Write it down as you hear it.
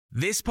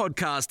This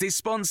podcast is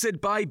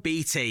sponsored by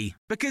BT,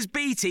 because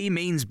BT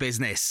means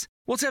business.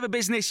 Whatever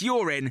business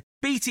you're in,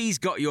 BT's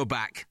got your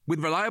back, with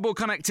reliable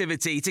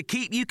connectivity to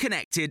keep you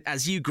connected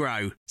as you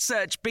grow.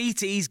 Search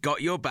BT's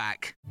got your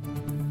back.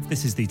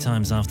 This is the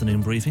Times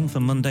afternoon briefing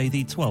for Monday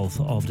the 12th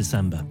of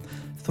December.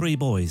 3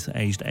 boys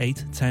aged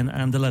 8, 10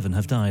 and 11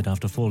 have died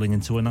after falling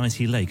into an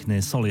icy lake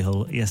near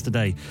Solihull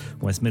yesterday.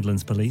 West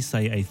Midlands police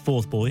say a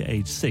 4th boy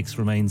aged 6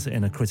 remains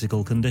in a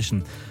critical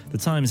condition. The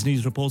Times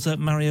news reporter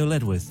Mario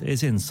Ledwith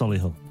is in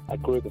Solihull. A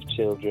group of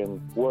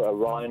children were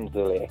around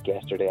the lake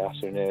yesterday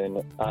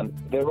afternoon, and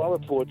there are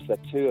reports that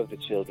 2 of the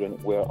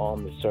children were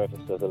on the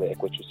surface of the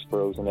lake, which was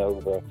frozen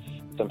over.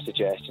 Some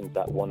suggestions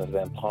that one of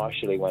them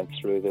partially went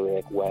through the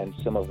lake when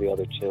some of the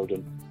other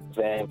children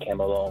then came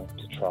along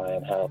to try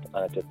and help,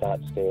 and it's at that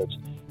stage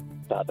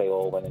that they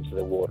all went into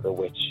the water,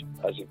 which,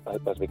 as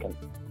we can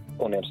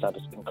only understand,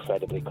 was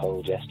incredibly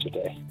cold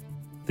yesterday.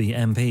 The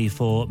MP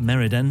for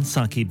Meriden,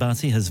 Saki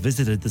Bhatti, has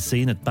visited the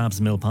scene at Babs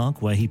Mill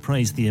Park, where he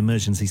praised the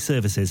emergency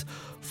services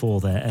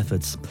for their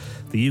efforts.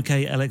 The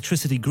UK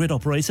electricity grid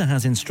operator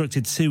has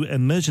instructed 2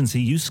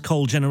 emergency use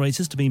coal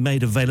generators to be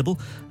made available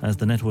as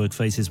the network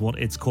faces what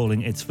it's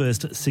calling its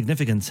first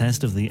significant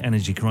test of the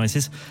energy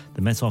crisis.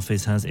 The Met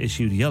Office has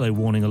issued yellow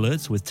warning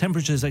alerts, with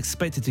temperatures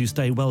expected to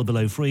stay well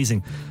below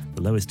freezing.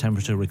 The lowest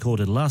temperature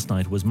recorded last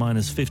night was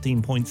minus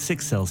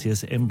 15.6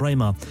 Celsius in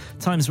Braemar.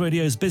 Times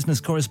Radio's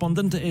business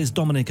correspondent is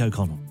Dominic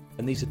O'Connell.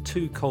 And these are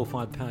 2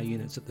 coal-fired power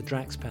units at the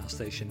Drax Power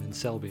Station in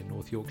Selby in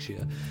North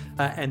Yorkshire,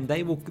 and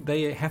they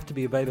have to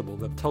be available.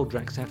 They've told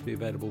Drax to have to be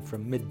available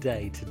from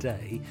midday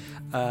today,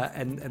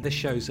 and this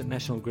shows that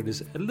National Grid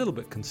is a little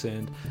bit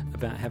concerned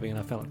about having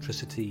enough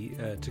electricity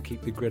to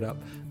keep the grid up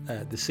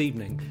this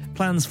evening.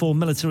 Plans for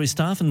military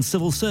staff and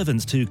civil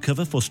servants to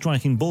cover for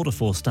striking Border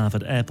Force staff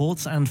at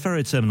airports and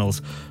ferry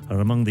terminals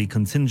are among the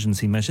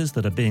contingency measures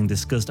that are being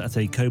discussed at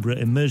a Cobra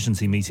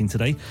emergency meeting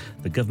today.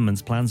 The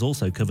government's plans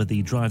also cover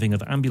the driving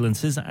of ambulances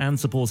and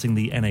supporting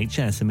the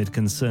NHS amid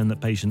concern that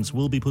patients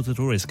will be put at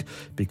risk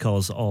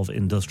because of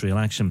industrial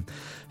action.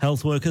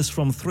 Health workers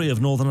from 3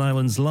 of Northern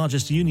Ireland's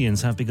largest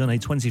unions have begun a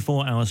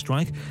 24-hour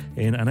strike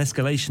in an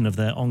escalation of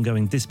their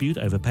ongoing dispute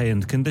over pay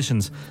and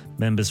conditions.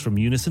 Members from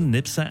Unison,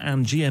 NIPSA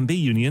and GMB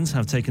unions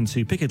have taken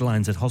to picket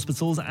lines at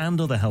hospitals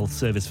and other health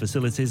service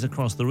facilities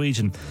across the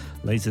region.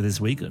 Later this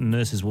week,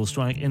 nurses will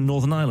strike in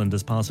Northern Ireland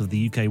as part of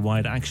the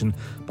UK-wide action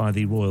by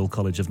the Royal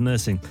College of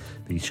Nursing.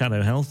 The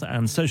Shadow Health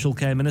and Social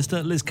Care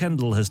Minister Liz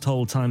Kendall has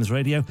told Times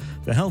Radio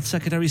the Health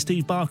Secretary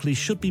Steve Barclay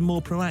should be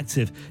more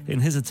proactive in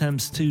his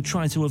attempts to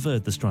try to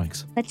avert the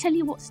strikes. I tell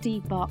you what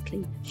Steve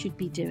Barclay should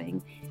be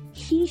doing.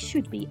 He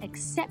should be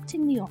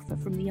accepting the offer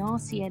from the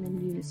RCN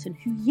and Unison,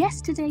 who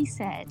yesterday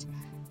said,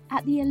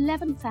 at the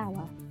 11th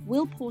hour,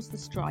 we'll pause the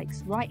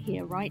strikes right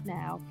here, right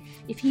now,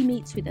 if he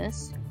meets with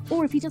us,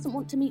 or if he doesn't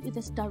want to meet with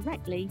us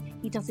directly,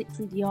 he does it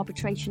through the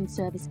arbitration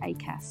service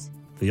ACAS.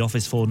 The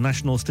Office for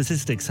National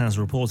Statistics has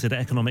reported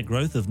economic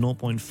growth of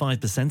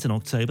 0.5% in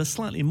October,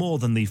 slightly more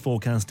than the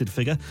forecasted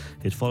figure.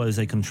 It follows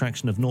a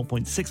contraction of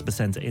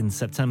 0.6% in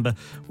September,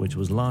 which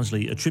was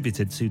largely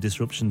attributed to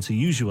disruption to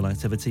usual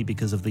activity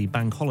because of the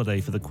bank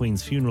holiday for the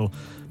Queen's funeral.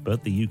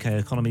 But the UK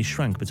economy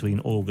shrank between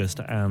August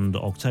and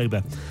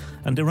October.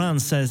 And Iran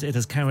says it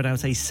has carried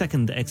out a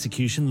second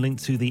execution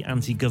linked to the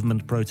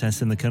anti-government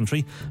protests in the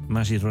country.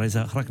 Majid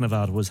Reza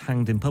Kharaknavad was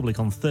hanged in public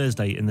on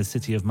Thursday in the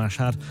city of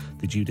Mashhad,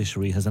 the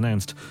judiciary has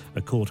announced.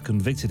 A court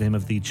convicted him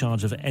of the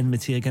charge of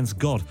enmity against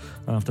God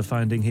after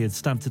finding he had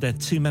stabbed to death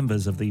 2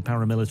 members of the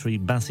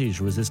paramilitary Basij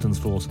resistance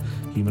force.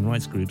 Human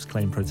rights groups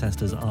claim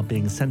protesters are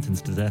being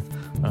sentenced to death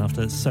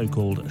after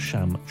so-called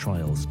sham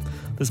trials.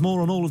 There's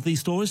more on all of these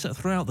stories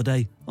throughout the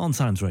day on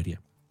Times Radio.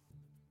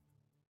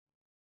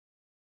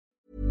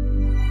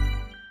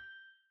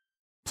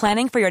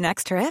 Planning for your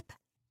next trip?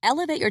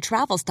 Elevate your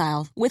travel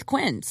style with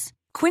Quince.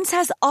 Quince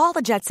has all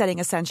the jet-setting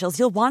essentials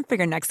you'll want for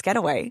your next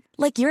getaway,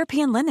 like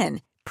European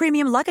linen,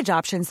 premium luggage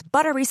options,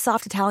 buttery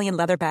soft Italian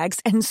leather bags,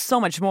 and so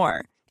much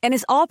more. And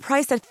is all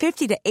priced at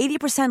 50 to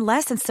 80%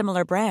 less than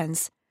similar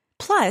brands.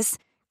 Plus,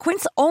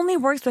 Quince only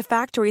works with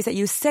factories that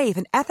use safe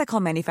and ethical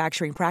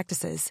manufacturing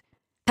practices.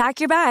 Pack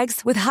your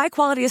bags with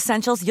high-quality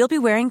essentials you'll be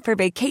wearing for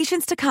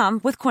vacations to come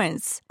with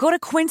Quince. Go to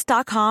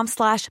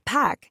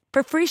quince.com/pack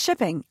for free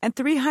shipping and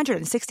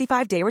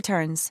 365-day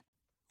returns.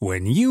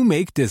 When you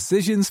make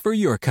decisions for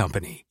your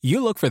company,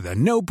 you look for the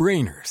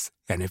no-brainers.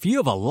 And if you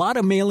have a lot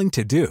of mailing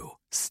to do,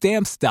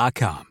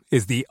 Stamps.com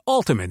is the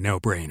ultimate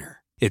no-brainer.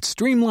 It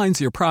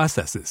streamlines your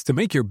processes to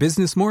make your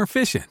business more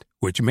efficient,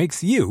 which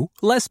makes you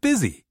less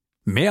busy.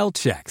 Mail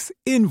checks,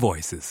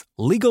 invoices,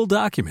 legal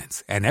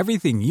documents, and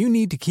everything you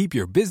need to keep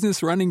your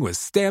business running with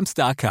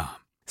Stamps.com.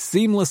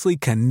 Seamlessly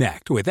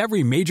connect with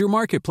every major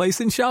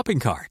marketplace and shopping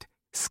cart.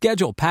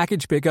 Schedule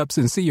package pickups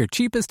and see your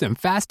cheapest and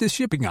fastest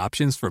shipping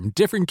options from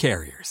different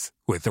carriers.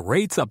 With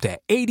rates up to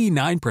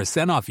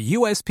 89% off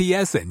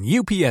USPS and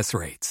UPS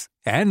rates.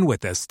 And with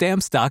the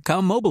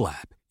Stamps.com mobile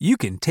app, you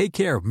can take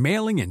care of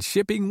mailing and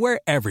shipping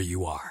wherever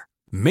you are.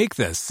 Make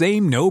the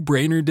same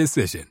no-brainer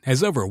decision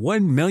as over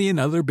 1 million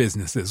other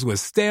businesses with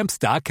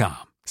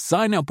Stamps.com.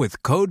 Sign up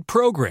with code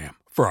PROGRAM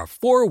for a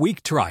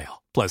 4-week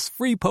trial, plus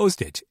free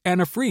postage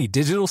and a free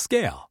digital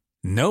scale.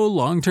 No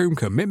long-term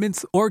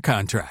commitments or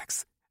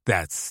contracts.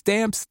 That's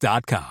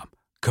Stamps.com.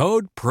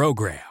 Code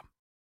PROGRAM.